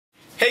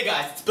Hey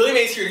guys, it's Billy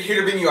Mays here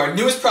to bring you our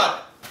newest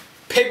product,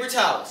 paper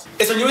towels.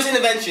 It's our newest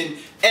invention,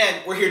 and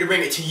we're here to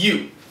bring it to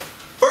you.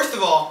 First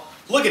of all,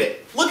 look at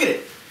it. Look at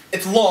it.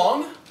 It's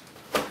long.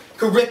 You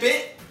can rip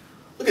it.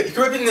 Look at it. You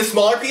can rip it into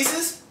smaller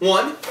pieces.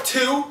 1,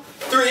 2,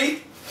 3,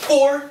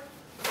 4,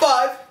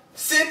 5,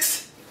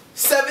 6,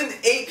 7,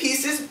 8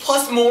 pieces,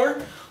 plus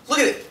more. Look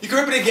at it. You can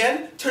rip it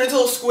again, turn it into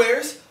little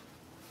squares.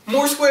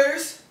 More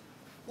squares.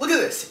 Look at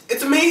this.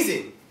 It's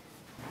amazing.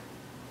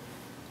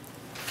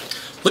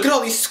 Look at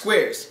all these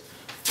squares.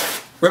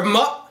 Rip them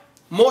up.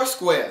 More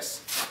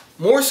squares.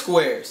 More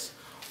squares.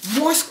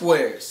 More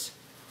squares.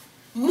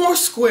 More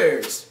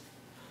squares.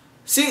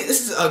 See, this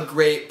is a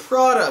great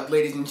product,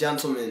 ladies and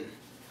gentlemen.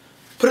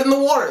 Put it in the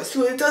water. See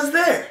what it does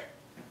there.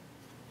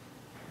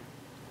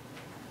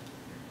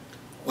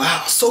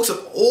 Wow, soaks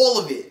up all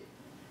of it.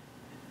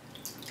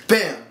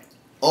 Bam.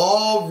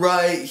 All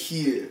right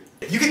here.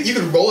 You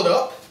can roll it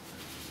up.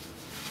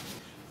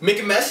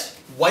 Make a mess.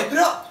 Wipe it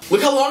up.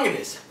 Look how long it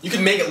is. You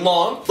can make it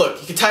long. Look,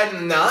 you can tie it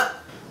in a knot.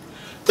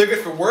 They're good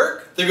for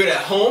work. They're good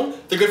at home.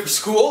 They're good for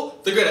school.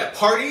 They're good at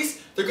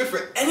parties. They're good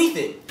for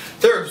anything.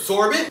 They're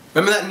absorbent.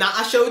 Remember that knot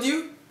I showed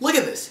you? Look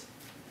at this.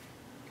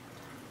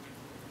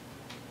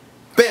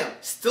 Bam.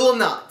 Still a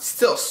knot.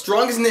 Still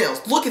strong as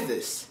nails. Look at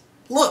this.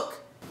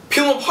 Look.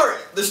 Peel them apart.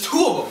 There's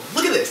 2 of them.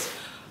 Look at this.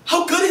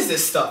 How good is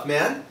this stuff,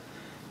 man?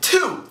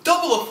 2.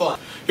 Double the fun.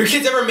 Your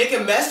kids ever make a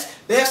mess?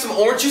 They have some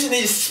orange juice and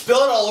they just spill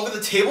it all over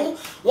the table?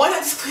 Why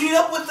not just clean it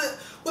up with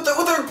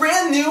our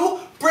brand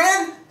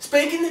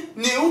spanking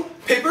new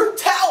paper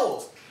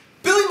towels?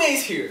 Billy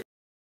Mays here.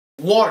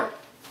 Water.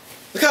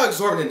 Look how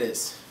absorbent it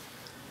is.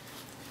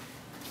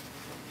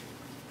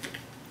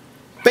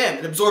 Bam,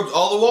 it absorbs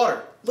all the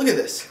water. Look at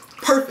this.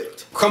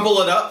 Perfect. Crumble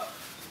it up,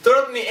 throw it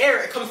up in the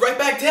air, it comes right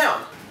back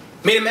down.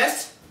 Made a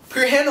mess?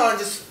 Put your hand on it,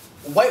 just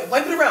wipe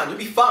it around, you'll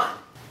be fine.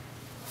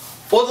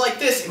 Fold it like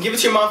this and give it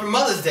to your mom for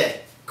Mother's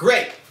Day.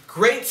 Great.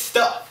 Great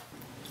stuff.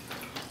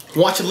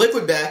 Want your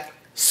liquid back,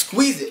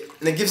 squeeze it,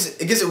 and it gives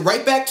it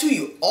right back to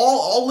you.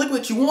 All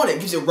liquid you want,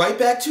 it gives it right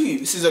back to you.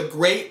 This is a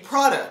great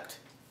product.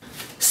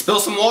 Spill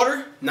some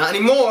water? Not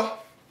anymore.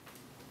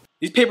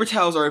 These paper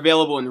towels are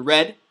available in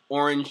red,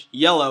 orange,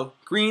 yellow,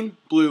 green,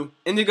 blue,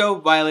 indigo,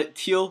 violet,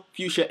 teal,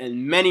 fuchsia,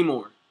 and many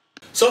more.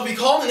 So if you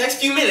call in the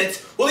next few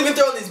minutes, we'll even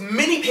throw in these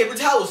mini paper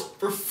towels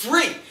for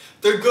free.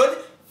 They're good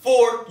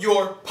for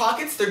your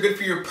pockets, they're good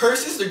for your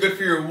purses, they're good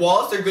for your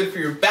wallets, they're good for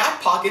your back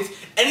pockets.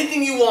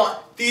 Anything you want,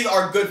 these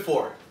are good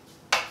for.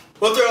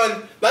 We'll throw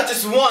in not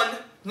just 1,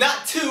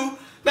 not 2,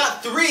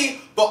 not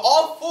 3, but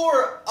all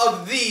 4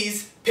 of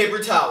these paper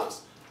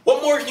towels.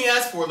 What more can you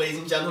ask for, ladies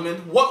and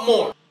gentlemen? What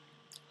more?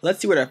 Let's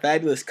see what our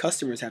fabulous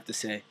customers have to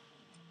say.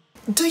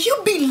 Do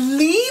you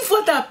believe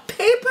what that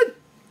paper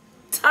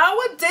towel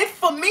did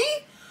for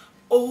me?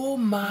 Oh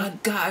my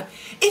God.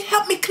 It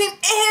helped me clean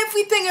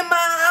everything in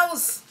my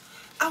house.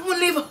 I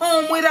wouldn't leave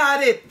home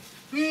without it.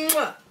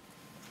 Mwah.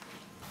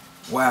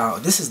 Wow,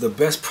 this is the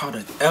best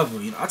product ever.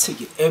 You know, I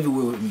take it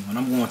everywhere with me when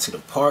I'm going to the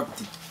park,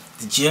 the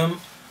gym,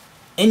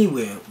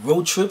 anywhere,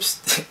 road trips.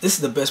 This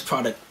is the best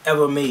product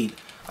ever made.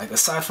 Like,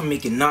 aside from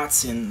making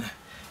knots and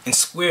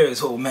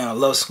squares, oh man, I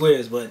love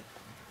squares, but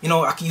you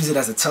know, I can use it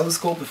as a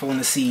telescope if I want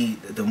to see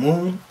the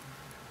moon.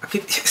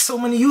 So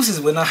many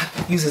uses when I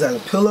use it as a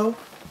pillow.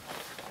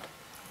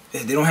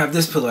 They don't have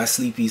this pillow at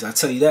Sleepy's, I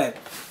tell you that.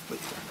 But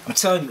I'm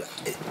telling you,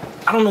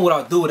 I don't know what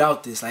I'll do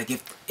without this. Like,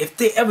 if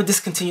they ever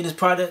discontinue this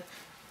product,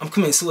 I'm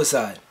committing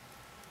suicide.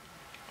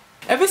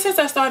 Ever since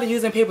I started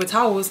using paper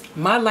towels,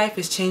 my life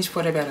has changed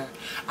for the better.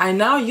 I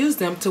now use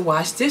them to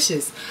wash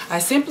dishes. I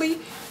simply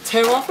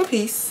tear off a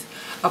piece,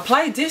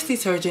 apply dish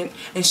detergent,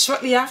 and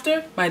shortly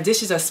after, my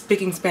dishes are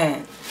spick and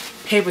span.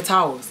 Paper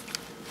towels.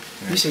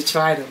 You should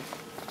try them.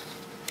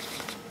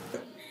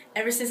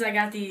 Ever since I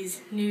got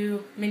these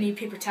new mini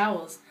paper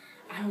towels,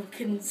 I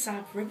couldn't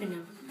stop ripping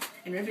them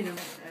and ripping them.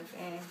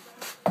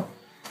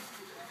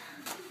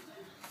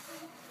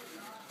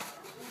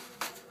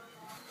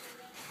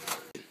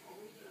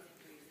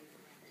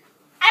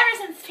 Ever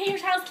since paper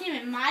towels came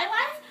in my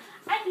life,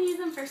 I can use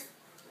them for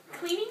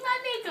cleaning my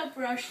makeup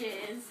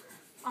brushes.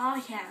 Oh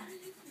yeah.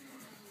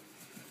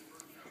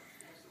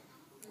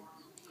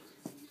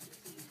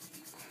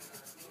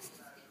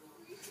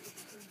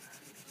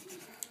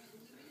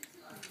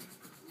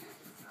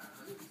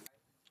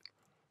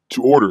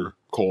 To order,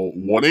 call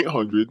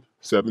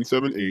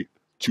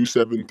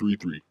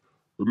 1-800-778-2733.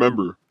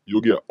 Remember,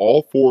 you'll get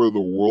all 4 of the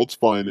world's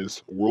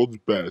finest, world's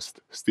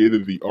best,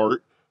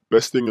 state-of-the-art,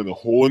 best thing in the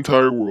whole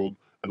entire world,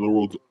 and the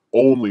world's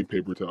only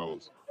paper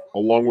towels,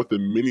 along with the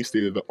mini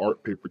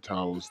state-of-the-art paper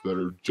towels that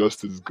are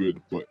just as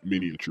good but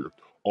miniature,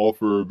 all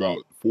for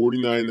about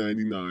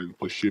 $49.99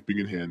 plus shipping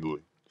and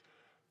handling.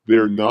 They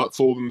are not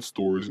sold in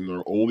stores and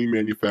are only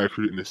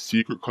manufactured in a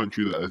secret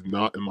country that is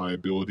not in my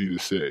ability to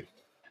say.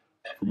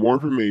 For more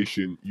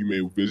information, you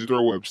may visit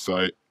our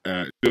website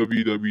at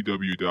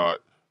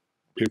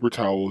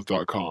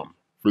www.papertowels.com.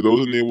 For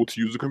those unable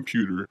to use a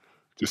computer,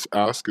 just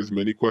ask as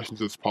many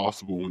questions as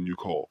possible when you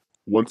call.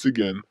 Once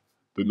again,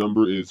 the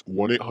number is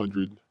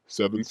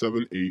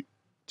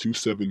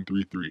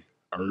 1-800-778-2733.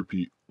 I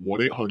repeat,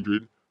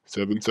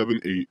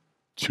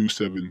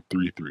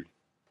 1-800-778-2733.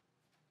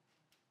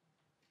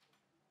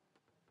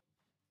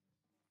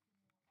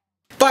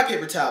 Buy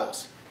paper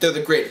towels. They're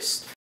the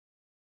greatest.